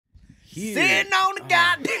Here. Sitting on the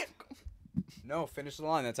goddamn... No, finish the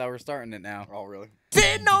line. That's how we're starting it now. Oh, really?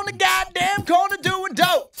 Sitting on the goddamn corner doing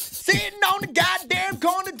dope. Sitting on the goddamn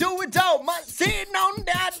corner doing dope. Sitting on the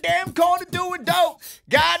goddamn corner doing dope.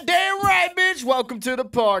 Goddamn right, bitch. Welcome to the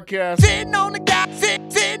podcast. Sitting on the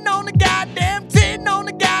sitting on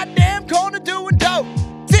the goddamn corner doing dope.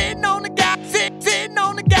 Sitting on the sitting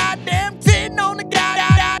on the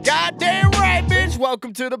goddamn right, bitch.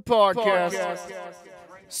 Welcome to the podcast.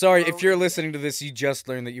 Sorry, if you're listening to this, you just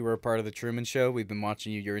learned that you were a part of the Truman Show. We've been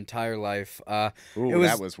watching you your entire life. Ooh,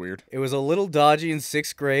 that was weird. It was a little dodgy in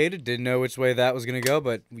 6th grade. Didn't know which way that was going to go,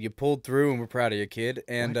 but you pulled through, and we're proud of you, kid.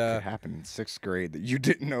 And what happened in 6th grade that you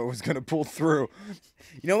didn't know was going to pull through?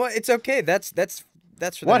 You know what? It's okay. That's for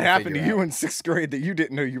them What to happened to figure you out. in 6th grade that you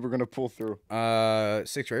didn't know you were going to pull through?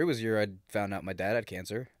 6th grade was the year I found out my dad had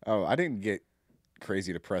cancer. Oh, I didn't get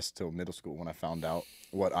crazy depressed till middle school when I found out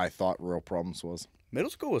what I thought real problems was. Middle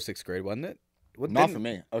school was 6th grade, wasn't it? Not for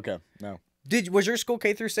me. Okay, no. Was your school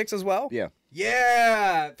K through 6 as well? Yeah.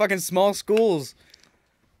 Yeah. Fucking small schools.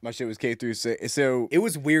 My shit was K through 6. So It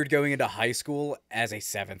was weird going into high school as a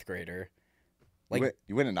 7th grader. Like,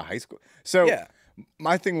 you went into high school. So yeah.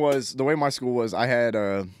 my thing was, the way my school was, I had,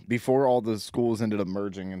 before all the schools ended up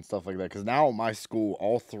merging and stuff like that, because now my school,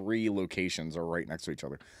 all 3 locations are right next to each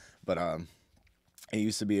other. But it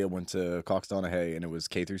used to be, I went to Cox-Donahue, and it was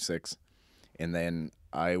K through 6. And then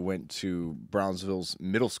I went to Brownsville's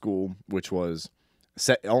middle school, which was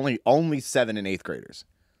only 7th and 8th graders.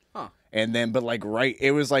 Huh. And then, but like,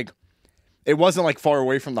 it was like, it wasn't like far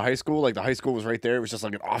away from the high school. Like the high school was right there. It was just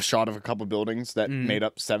like an offshot of a couple buildings that made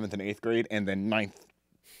up 7th and 8th grade. And then 9th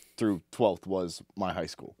through 12th was my high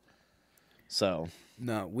school. So...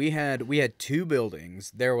 No, we had 2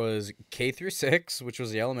 buildings. There was K through 6, which was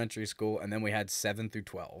the elementary school, and then we had 7 through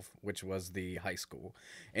 12, which was the high school.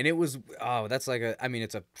 And it was that's like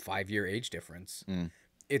it's a 5-year age difference.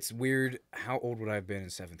 It's weird. How old would I have been in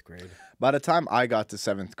 7th grade? By the time I got to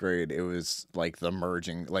 7th grade, it was like the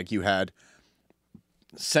merging. Like you had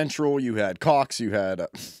Central, you had Cox, you had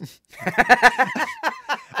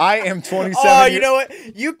I am 27. Oh, you know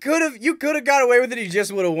what? You could have got away with it. You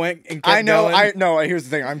just would have went and kept going. Here's the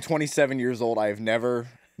thing. I'm 27 years old. I have never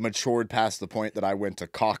matured past the point that I went to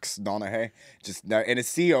Cox-Donahue. And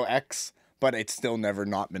it's COX, but it's still never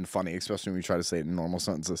not been funny, especially when we try to say it in normal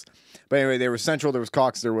sentences. But anyway, there was Central, there was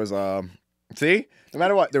Cox, there was see? No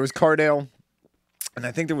matter what, there was Cardale. And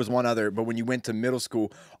I think there was one other, but when you went to middle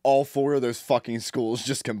school, all 4 of those fucking schools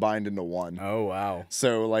just combined into one. Oh, wow.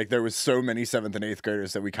 So, like, there was so many 7th and 8th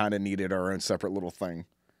graders that we kind of needed our own separate little thing.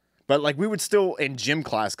 But, like, we would still, in gym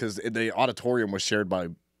class, because the auditorium was shared by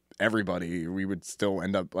everybody, we would still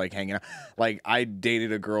end up, like, hanging out. Like, I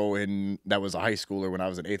dated a girl that was a high schooler when I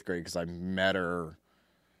was in 8th grade because I met her.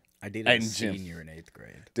 I dated a senior in 8th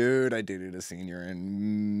grade. Dude, I dated a senior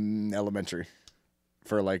in elementary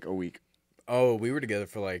for, like, a week. Oh, we were together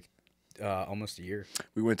for like almost a year.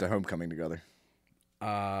 We went to homecoming together.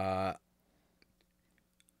 Boy,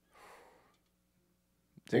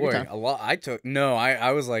 Take your time. a lot.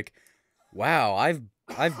 I was like, wow,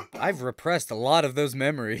 I've repressed a lot of those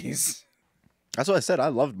memories. That's what I said. I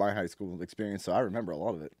loved my high school experience, so I remember a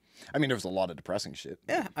lot of it. I mean, there was a lot of depressing shit.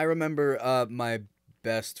 Yeah, I remember my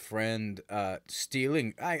best friend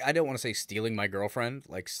stealing. I don't want to say stealing my girlfriend,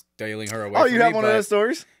 like stealing her away. Oh, from you me, have one of those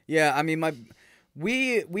stories? Yeah, I mean,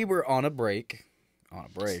 we were on a break.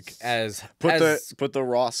 As put the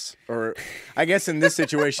Ross, or I guess in this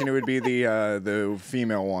situation it would be the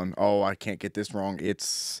female one. Oh, I can't get this wrong.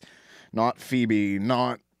 It's not Phoebe,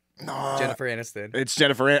 not Jennifer Aniston. It's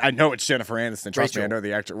Jennifer. I know it's Jennifer Aniston. Trust me, I Rachel. know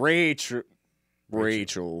the actor.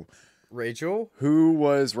 Rachel. Who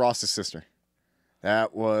was Ross's sister?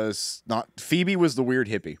 That was not Phoebe. Was the weird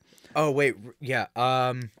hippie. Oh wait, yeah.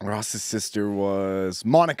 Ross's sister was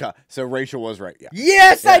Monica. So Rachel was right. Yeah.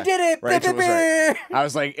 Yes, Yeah. I did it. Rachel was right. I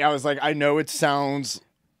was like, I know it sounds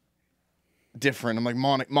different. I'm like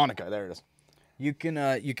Monica. There it is. You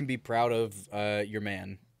can be proud of your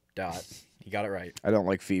man. Dot. You got it right. I don't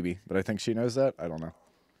like Phoebe, but I think she knows that. I don't know.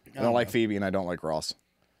 I don't like Phoebe, and I don't like Ross.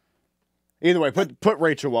 Either way, put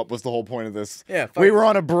Rachel up was the whole point of this. Yeah. We were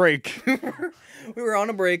on a break. We were on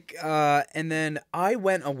a break, and then I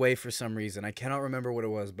went away for some reason. I cannot remember what it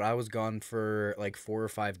was, but I was gone for like 4 or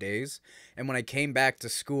 5 days. And when I came back to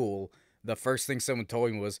school, the first thing someone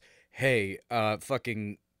told me was, "Hey,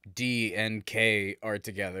 fucking D and K are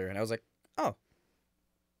together." And I was like, "Oh,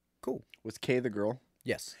 cool." Was Kay the girl?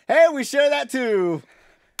 Yes. Hey, we share that too.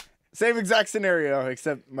 Same exact scenario,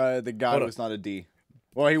 except the guy was not a D.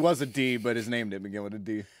 Well, he was a D, but his name didn't begin with a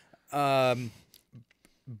D.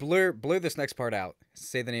 Blur this next part out.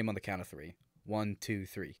 Say the name on the count of 3. 1, 2,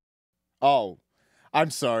 3. Oh,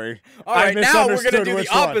 I'm sorry. All right, now we're gonna do the which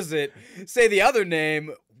one. opposite. Say the other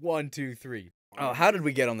name. 1, 2, 3. Oh, how did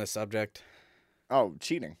we get on this subject? Oh,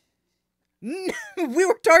 cheating. We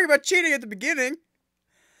were talking about cheating at the beginning.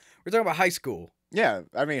 We're talking about high school. Yeah,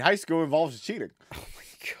 I mean, high school involves cheating. Oh my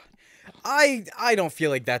god. I don't feel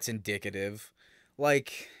like that's indicative.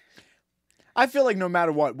 Like, I feel like no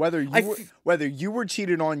matter what, whether you were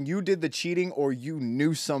cheated on, you did the cheating, or you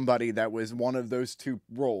knew somebody that was one of those two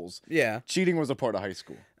roles. yeah. Cheating was a part of high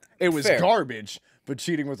school. It was Fair. garbage, but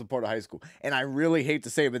cheating was a part of high school. And I really hate to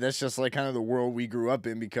say it, but that's just like kind of the world we grew up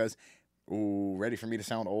in because, ooh, ready for me to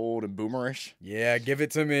sound old and boomerish? Yeah, give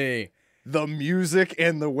it to me. The music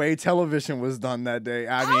and the way television was done that day.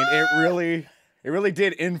 I mean, it really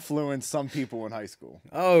did influence some people in high school.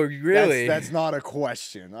 Oh, really? That's not a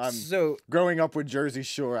question. So, Growing up with Jersey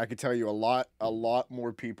Shore, I could tell you a lot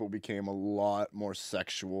more people became a lot more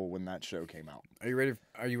sexual when that show came out.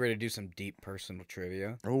 are you ready to do some deep personal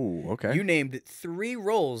trivia? Oh, okay. You named 3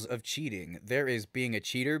 roles of cheating. There is being a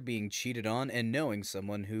cheater, being cheated on, and knowing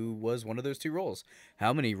someone who was one of those 2 roles.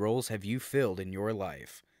 How many roles have you filled in your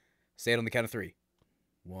life? Say it on the count of 3.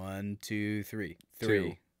 1, 2, 3.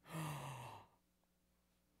 3.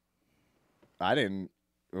 I didn't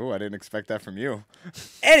expect that from you.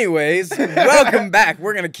 Anyways, welcome back.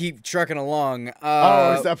 We're gonna keep trucking along. Is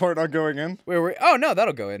that part not going in? Oh no,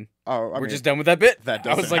 that'll go in. Oh, We're just done with that bit. that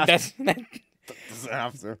I was doesn't like, have that's. doesn't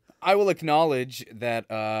have to. I will acknowledge that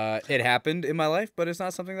it happened in my life, but it's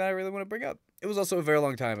not something that I really want to bring up. It was also a very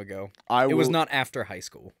long time ago. It was not after high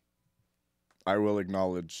school. I will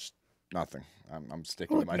acknowledge nothing. I'm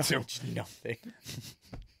sticking to my 2. Nothing.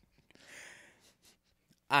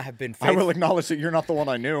 I have been I faithful. will acknowledge that you're not the one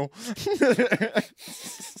I knew.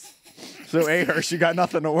 So, Hirsch, you got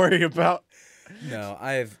nothing to worry about. No,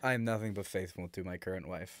 I am nothing but faithful to my current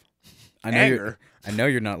wife. I know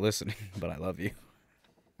you're not listening, but I love you.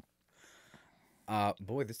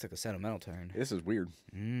 Boy, this took a sentimental turn. This is weird.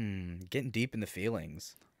 Getting deep in the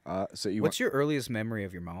feelings. What's your earliest memory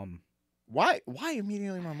of your mom? Why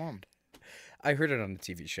immediately my mom? I heard it on a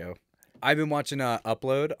TV show. I've been watching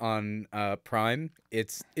Upload on Prime.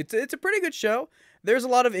 It's a pretty good show. There's a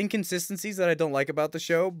lot of inconsistencies that I don't like about the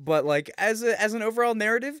show, but like as an overall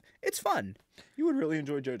narrative, it's fun. You would really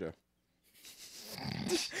enjoy JoJo.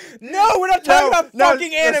 No, we're not talking about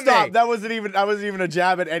fucking anime. Stop. That wasn't even a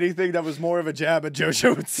jab at anything. That was more of a jab at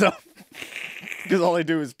JoJo itself. Because all I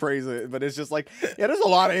do is praise it, but it's just like, yeah, there's a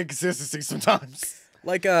lot of inconsistencies sometimes.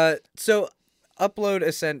 Like so Upload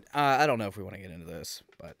Ascent. I don't know if we want to get into this,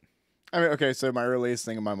 but. I mean, okay, so my earliest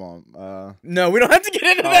thing of my mom. No, we don't have to get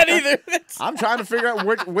into that either. I'm trying to figure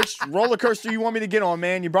out which roller coaster you want me to get on,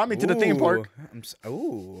 man. You brought me to the theme park.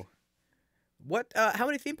 What? How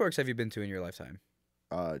many theme parks have you been to in your lifetime?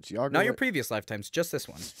 Geography. Not your previous lifetimes, just this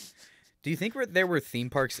one. Do you think there were theme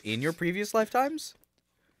parks in your previous lifetimes?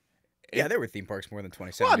 Yeah, there were theme parks more than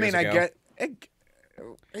 27 Well, I years mean, ago.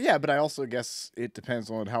 Yeah, but I also guess it depends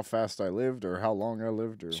on how fast I lived or how long I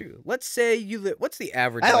lived. Or True. Let's say you live. What's the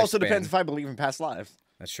average? That also lifespan? depends if I believe in past lives.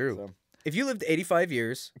 That's true. So. If you lived 85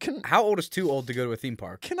 years, how old is too old to go to a theme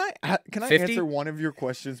park? Can I 50? answer one of your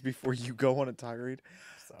questions before you go on a tirade?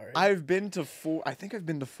 Sorry. I've been to 4. I think I've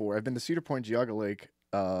been to 4. I've been to Cedar Point, Geauga Lake,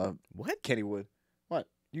 What? Kennywood. What?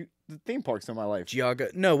 The theme parks in my life.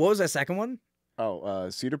 Geauga. No, what was that second one? Oh,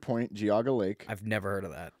 Cedar Point, Geauga Lake. I've never heard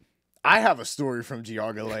of that. I have a story from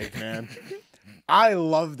Geauga Lake, man. I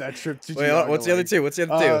love that trip to Geauga What's Lake. the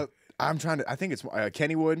other two? I'm trying to. I think it's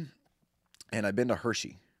Kennywood, and I've been to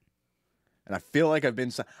Hershey, and I feel like I've been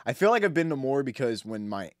to more because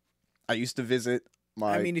I used to visit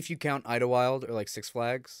my. I mean, if you count Idlewild or like Six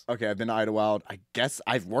Flags. Okay, I've been to Idlewild. I guess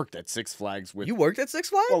I've worked at Six Flags with. You worked at Six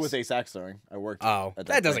Flags? Well, with Ace Axling. I worked. Oh, at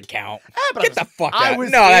that doesn't count. But Get the fuck out.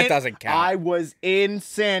 That doesn't count. I was in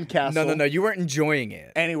Sandcastle. No. You weren't enjoying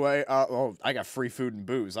it. Anyway, I got free food and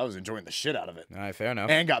booze. I was enjoying the shit out of it. All right, fair enough.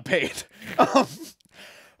 And got paid.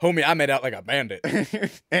 Homie, I made out like a bandit.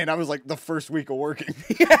 And I was like the first week of working.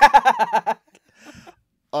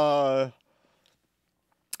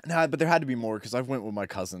 Nah, but there had to be more because I've went with my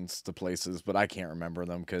cousins to places, but I can't remember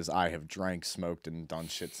them because I have drank, smoked, and done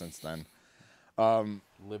shit since then.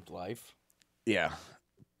 Lived life. Yeah,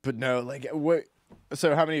 but no, like what?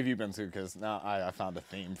 So how many have you been to? Because now I found a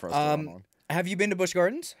theme for us to go on. Have you been to Busch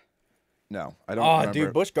Gardens? No, I don't. Oh, remember.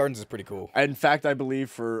 dude, Busch Gardens is pretty cool. In fact, I believe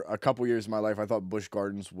for a couple years of my life, I thought Busch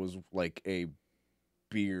Gardens was like a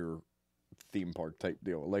beer theme park type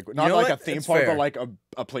deal. Like not like a theme park, but like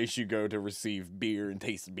a place you go to receive beer and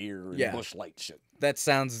taste beer and Busch Light shit. That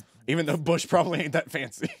sounds. Even though Busch probably ain't that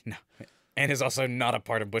fancy. No, and is also not a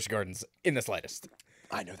part of Busch Gardens in the slightest.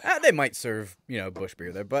 I know that. They might serve, bush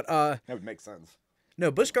beer there, but That would make sense.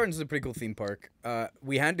 no, Busch Gardens is a pretty cool theme park.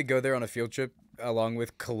 We had to go there on a field trip along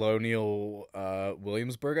with Colonial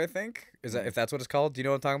Williamsburg, I think. If that's what it's called? Do you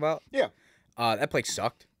know what I'm talking about? Yeah. That place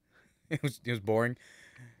sucked. It was boring.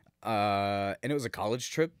 And it was a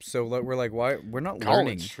college trip, so we're like, why we're not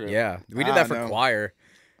learning? Trip. Yeah, we did that for no. choir.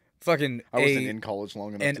 Fucking I wasn't in college long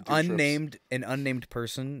enough to do trips. An unnamed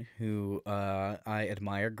person who I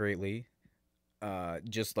admire greatly,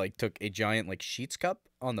 just like took a giant like Sheets cup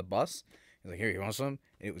on the bus. He's like, here, you want some? And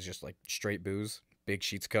it was just like straight booze, big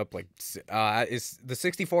Sheets cup. Like, is the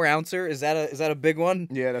 64 ouncer? Is that a big one?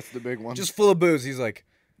 Yeah, that's the big one. Just full of booze. He's like,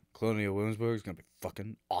 Colonial Williamsburg is gonna be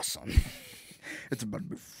fucking awesome. It's about to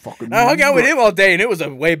be fucking. I hung out with him all day, and it was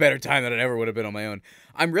a way better time than it ever would have been on my own.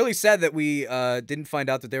 I'm really sad that we didn't find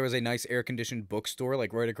out that there was a nice air-conditioned bookstore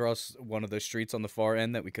like right across one of the streets on the far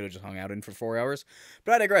end that we could have just hung out in for 4 hours.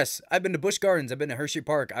 But I digress. I've been to Busch Gardens. I've been to Hershey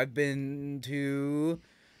Park. I've been to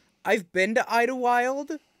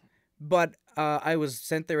Idlewild, but I was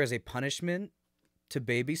sent there as a punishment to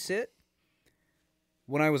babysit.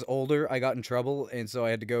 When I was older, I got in trouble, and so I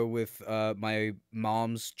had to go with my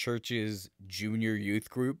mom's church's junior youth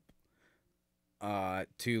group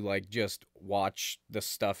to, like, just watch the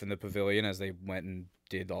stuff in the pavilion as they went and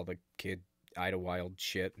did all the kid Idlewild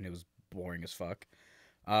shit, and it was boring as fuck.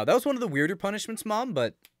 That was one of the weirder punishments, Mom,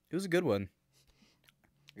 but it was a good one.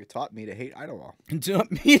 You taught me to hate Idlewild.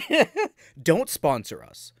 Don't sponsor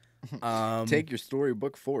us. Take your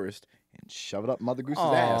Storybook Forest and shove it up Mother Goose's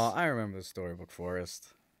ass. I remember the Storybook Forest.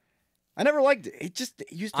 I never liked it. It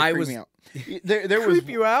used to creep me out. There creep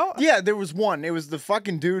you out? Yeah, there was one. It was the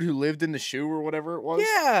fucking dude who lived in the shoe or whatever it was.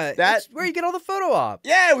 Yeah, that's where you get all the photo ops.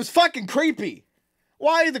 Yeah, it was fucking creepy.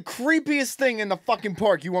 Why the creepiest thing in the fucking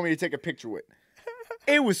park you want me to take a picture with?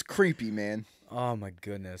 It was creepy, man. Oh my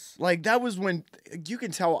goodness. Like, that was when you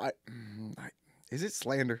can tell. Is it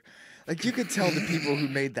slander? Like, you could tell the people who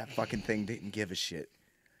made that fucking thing didn't give a shit.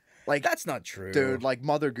 Like, that's not true, dude. Like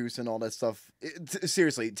Mother Goose and all that stuff.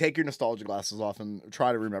 Seriously, take your nostalgia glasses off and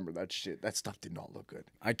try to remember that shit. That stuff did not look good.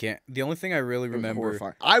 I can't. The only thing I really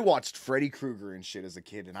remember. I watched Freddy Krueger and shit as a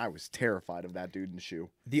kid, and I was terrified of that dude in the shoe.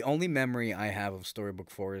 The only memory I have of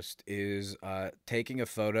Storybook Forest is taking a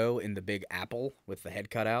photo in the big apple with the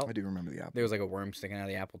head cut out. I do remember the apple. There was like a worm sticking out of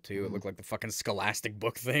the apple too. Mm-hmm. It looked like the fucking Scholastic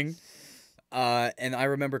book thing. And I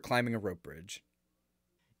remember climbing a rope bridge.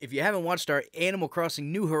 If you haven't watched our Animal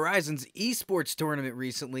Crossing New Horizons esports tournament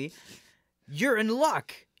recently, you're in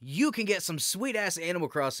luck. You can get some sweet-ass Animal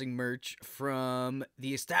Crossing merch from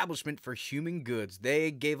the Establishment for Human Goods. They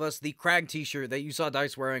gave us the Crag t-shirt that you saw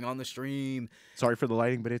Dice wearing on the stream. Sorry for the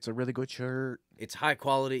lighting, but it's a really good shirt. It's high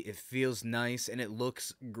quality, it feels nice, and it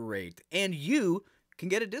looks great. And you can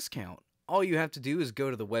get a discount. All you have to do is go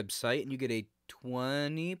to the website, and you get a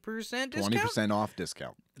 20% discount? 20% off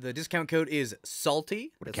discount. The discount code is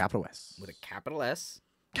SALTY. With a capital S. With a capital S.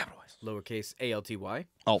 Capital S. Lowercase ALTY.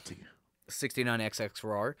 Alty.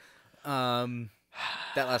 69XXR. That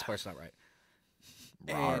last part's not right.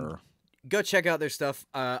 Rawr. And go check out their stuff.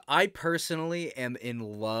 I personally am in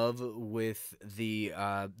love with the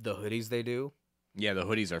hoodies they do. Yeah, the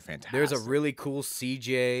hoodies are fantastic. There's a really cool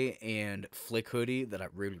CJ and Flick hoodie that I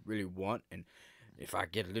really, really want, and if I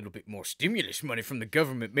get a little bit more stimulus money from the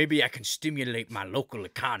government, maybe I can stimulate my local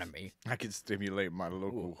economy. I can stimulate my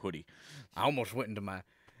local hoodie. I almost went into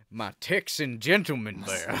my Texan gentleman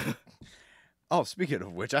there. Oh, speaking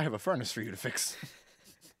of which, I have a furnace for you to fix.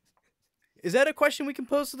 Is that a question we can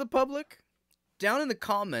pose to the public? Down in the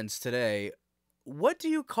comments today, what do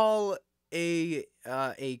you call a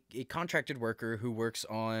contracted worker who works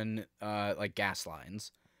on like gas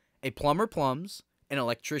lines? A plumber plumbs. An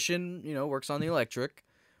electrician, works on the electric.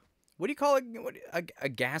 What do you call a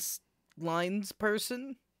gas lines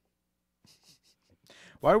person?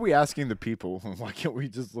 Why are we asking the people? Why can't we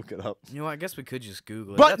just look it up? I guess we could just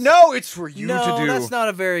Google it. But no, it's for you to do. No, that's not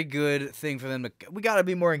a very good thing for them to... We got to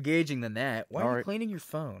be more engaging than that. Why are you cleaning your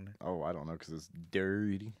phone? Oh, I don't know, because it's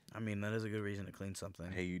dirty. I mean, that is a good reason to clean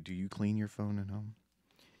something. Hey, do you clean your phone at home?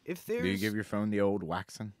 Do you give your phone the old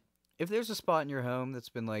waxing? If there's a spot in your home that's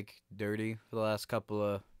been, like, dirty for the last couple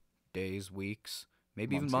of days, weeks,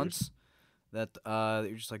 maybe even months, that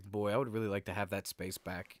you're just like, boy, I would really like to have that space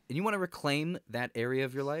back, and you want to reclaim that area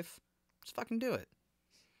of your life, just fucking do it.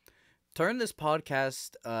 Turn this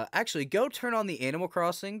podcast, actually, go turn on the Animal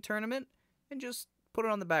Crossing tournament and just put it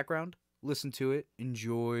on the background, listen to it,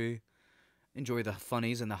 enjoy the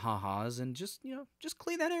funnies and the ha-has, and just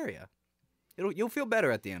clean that area. You'll feel better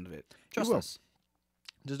at the end of it. Trust us.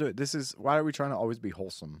 Just do it. Why are we trying to always be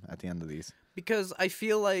wholesome at the end of these? Because I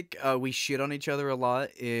feel like we shit on each other a lot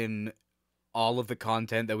in all of the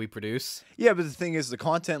content that we produce. Yeah, but the thing is, the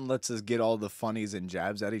content lets us get all the funnies and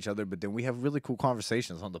jabs at each other, but then we have really cool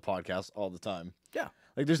conversations on the podcast all the time. Yeah.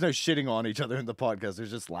 Like, there's no shitting on each other in the podcast.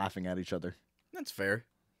 There's just laughing at each other. That's fair.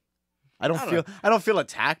 I don't feel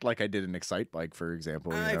attacked like I did in Excite Bike, for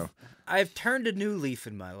example. I've turned a new leaf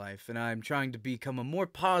in my life, and I'm trying to become a more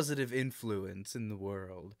positive influence in the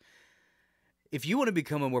world. If you want to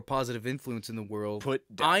become a more positive influence in the world,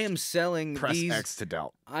 I am selling Press these. X to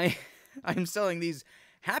doubt. I'm selling these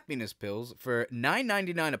happiness pills for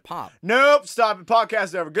 $9.99 a pop. Nope, stop it.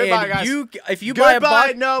 Podcast over. Goodbye, and guys. If you buy a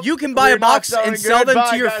box, you can buy a box and sell them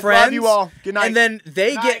to your friends. Love you all. Good night. And then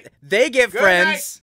they get friends.